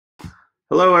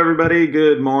Hello, everybody.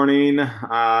 Good morning.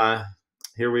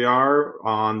 Here we are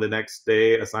on the next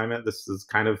day assignment. This is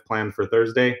kind of planned for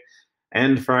Thursday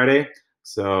and Friday.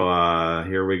 So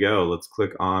here we go. Let's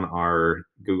click on our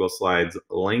Google Slides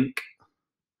link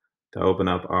to open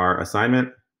up our assignment.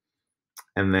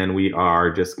 And then we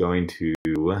are just going to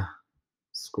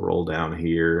scroll down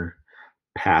here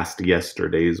past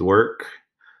yesterday's work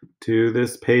to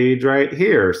this page right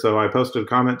here. So I posted a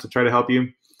comment to try to help you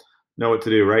know what to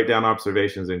do. Write down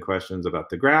observations and questions about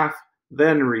the graph,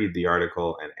 then read the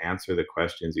article and answer the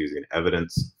questions using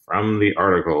evidence from the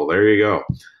article. There you go.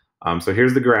 So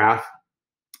here's the graph.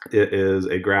 It is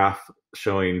a graph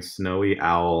showing snowy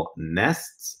owl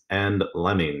nests and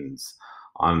lemmings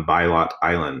on Bylot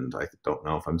Island. I don't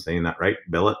know if I'm saying that right.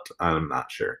 Billet? I'm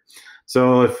not sure.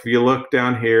 So if you look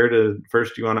down here,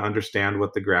 first you want to understand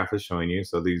what the graph is showing you.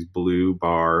 So these blue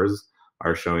bars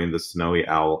are showing the snowy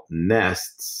owl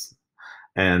nests,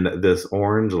 and this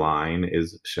orange line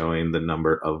is showing the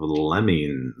number of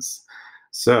lemmings.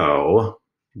 So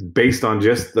based on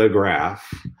just the graph,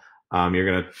 you're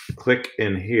going to click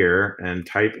in here and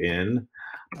type in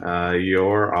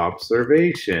your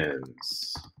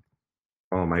observations.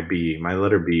 Oh, my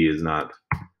letter B is not,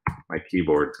 my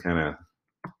keyboard's kind of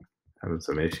having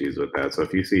some issues with that. So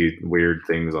if you see weird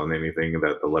things on anything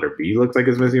that the letter B looks like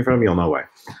it's missing from, you'll know why.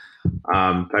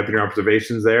 Type in your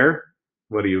observations there.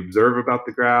 What do you observe about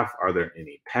the graph? Are there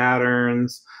any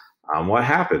patterns? What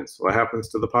happens? What happens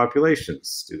to the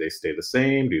populations? Do they stay the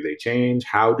same? Do they change?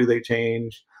 How do they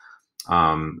change?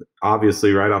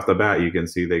 Obviously, right off the bat, you can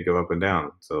see they go up and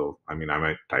down. So, I mean, I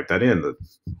might type that in.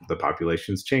 The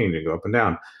populations change and go up and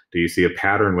down. Do you see a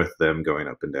pattern with them going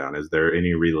up and down? Is there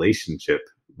any relationship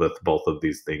with both of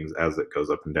these things as it goes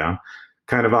up and down?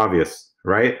 Kind of obvious,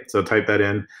 right? So type that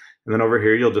in. And then over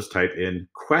here, you'll just type in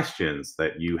questions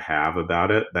that you have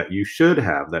about it, that you should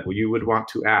have, that you would want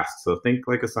to ask. So think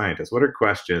like a scientist. What are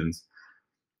questions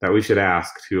that we should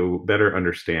ask to better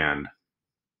understand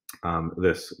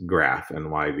this graph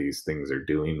and why these things are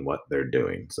doing what they're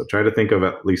doing? So try to think of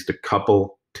at least a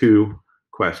couple, two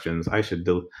questions. I should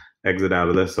exit out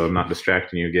of this so I'm not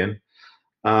distracting you again.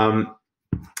 And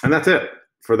that's it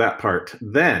for that part.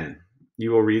 Then you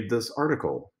will read this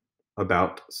article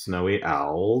about snowy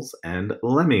owls and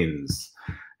lemmings,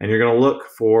 and you're going to look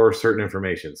for certain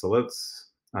information. So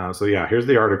yeah, here's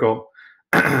the article.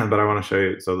 But I want to show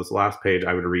you, so this last page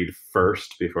I would read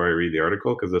first before I read the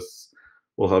article, because this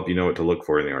will help you know what to look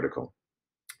for in the article.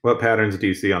 What patterns do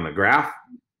you see on the graph?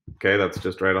 Okay, that's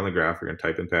just right on the graph. We're going to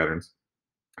type in patterns.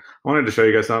 I wanted to show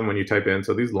you guys something when you type in.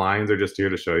 So these lines are just here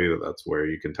to show you that that's where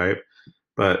you can type.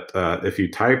 But if you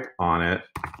type on it,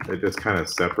 it just kind of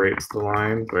separates the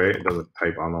lines, right? It doesn't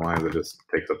type on the lines, it just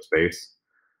takes up space.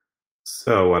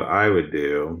 So what I would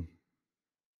do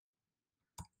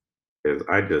is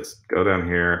I just go down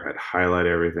here, I'd highlight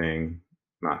everything,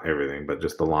 not everything, but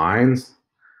just the lines.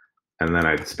 And then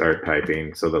I'd start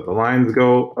typing so that the lines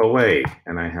go away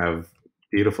and I have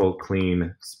beautiful,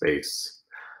 clean space.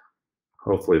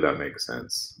 Hopefully that makes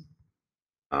sense.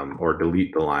 Or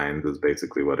delete the lines is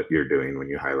basically what you're doing when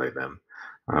you highlight them.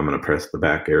 I'm going to press the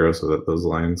back arrow so that those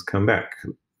lines come back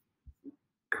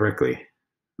correctly.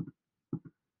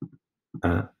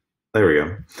 There we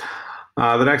go.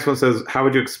 The next one says, how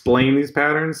would you explain these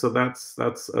patterns? So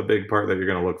that's a big part that you're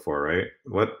going to look for, right?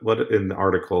 What in the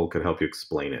article could help you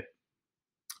explain it?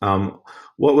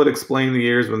 What would explain the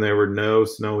years when there were no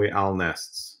snowy owl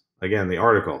nests? Again, the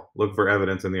article. Look for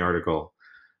evidence in the article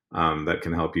that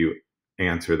can help you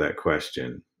answer that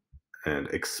question and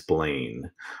explain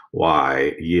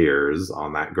why years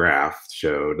on that graph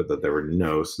showed that there were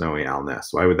no snowy owl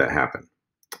nests. Why would that happen?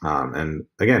 And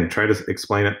again, try to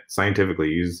explain it scientifically.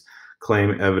 Use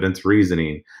claim, evidence,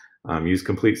 reasoning. Use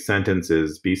complete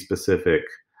sentences. Be specific.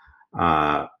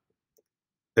 And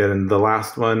the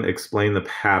last one, explain the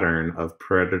pattern of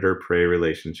predator-prey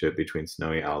relationship between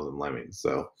snowy owls and lemmings.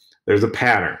 So there's a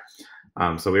pattern.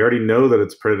 So we already know that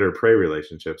it's predator-prey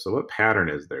relationship. So what pattern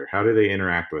is there? How do they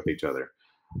interact with each other?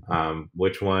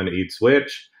 Which one eats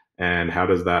which? And how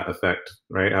does that affect,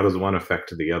 right? How does one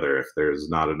affect the other? If there's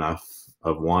not enough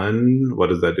of one, what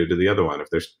does that do to the other one? If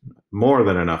there's more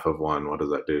than enough of one, what does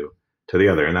that do to the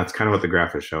other? And that's kind of what the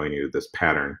graph is showing you, this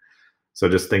pattern. So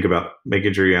just think about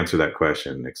making sure you answer that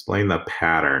question. Explain the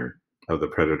pattern of the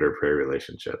predator-prey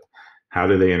relationship. How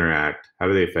do they interact? How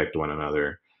do they affect one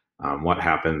another? What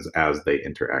happens as they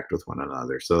interact with one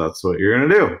another? So that's what you're going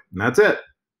to do. And that's it.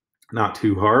 Not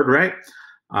too hard, right?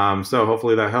 So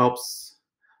hopefully that helps.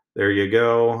 There you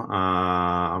go.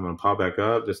 I'm going to pop back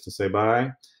up just to say bye.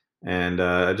 And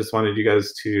I just wanted you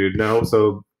guys to know.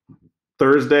 So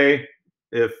Thursday,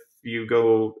 if you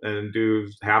go and do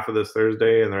half of this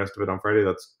Thursday and the rest of it on Friday,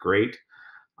 that's great.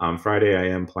 Friday, I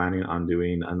am planning on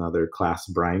doing another class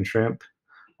brine shrimp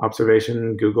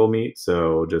observation Google Meet.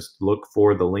 So just look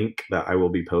for the link that I will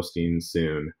be posting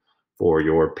soon for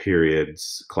your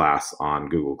periods class on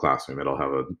Google Classroom. It'll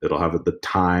have the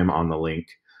time on the link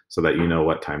so that you know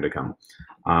what time to come.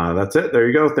 That's it. There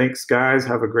you go. Thanks, guys.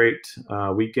 Have a great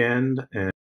weekend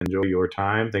and enjoy your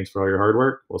time. Thanks for all your hard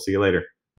work. We'll see you later.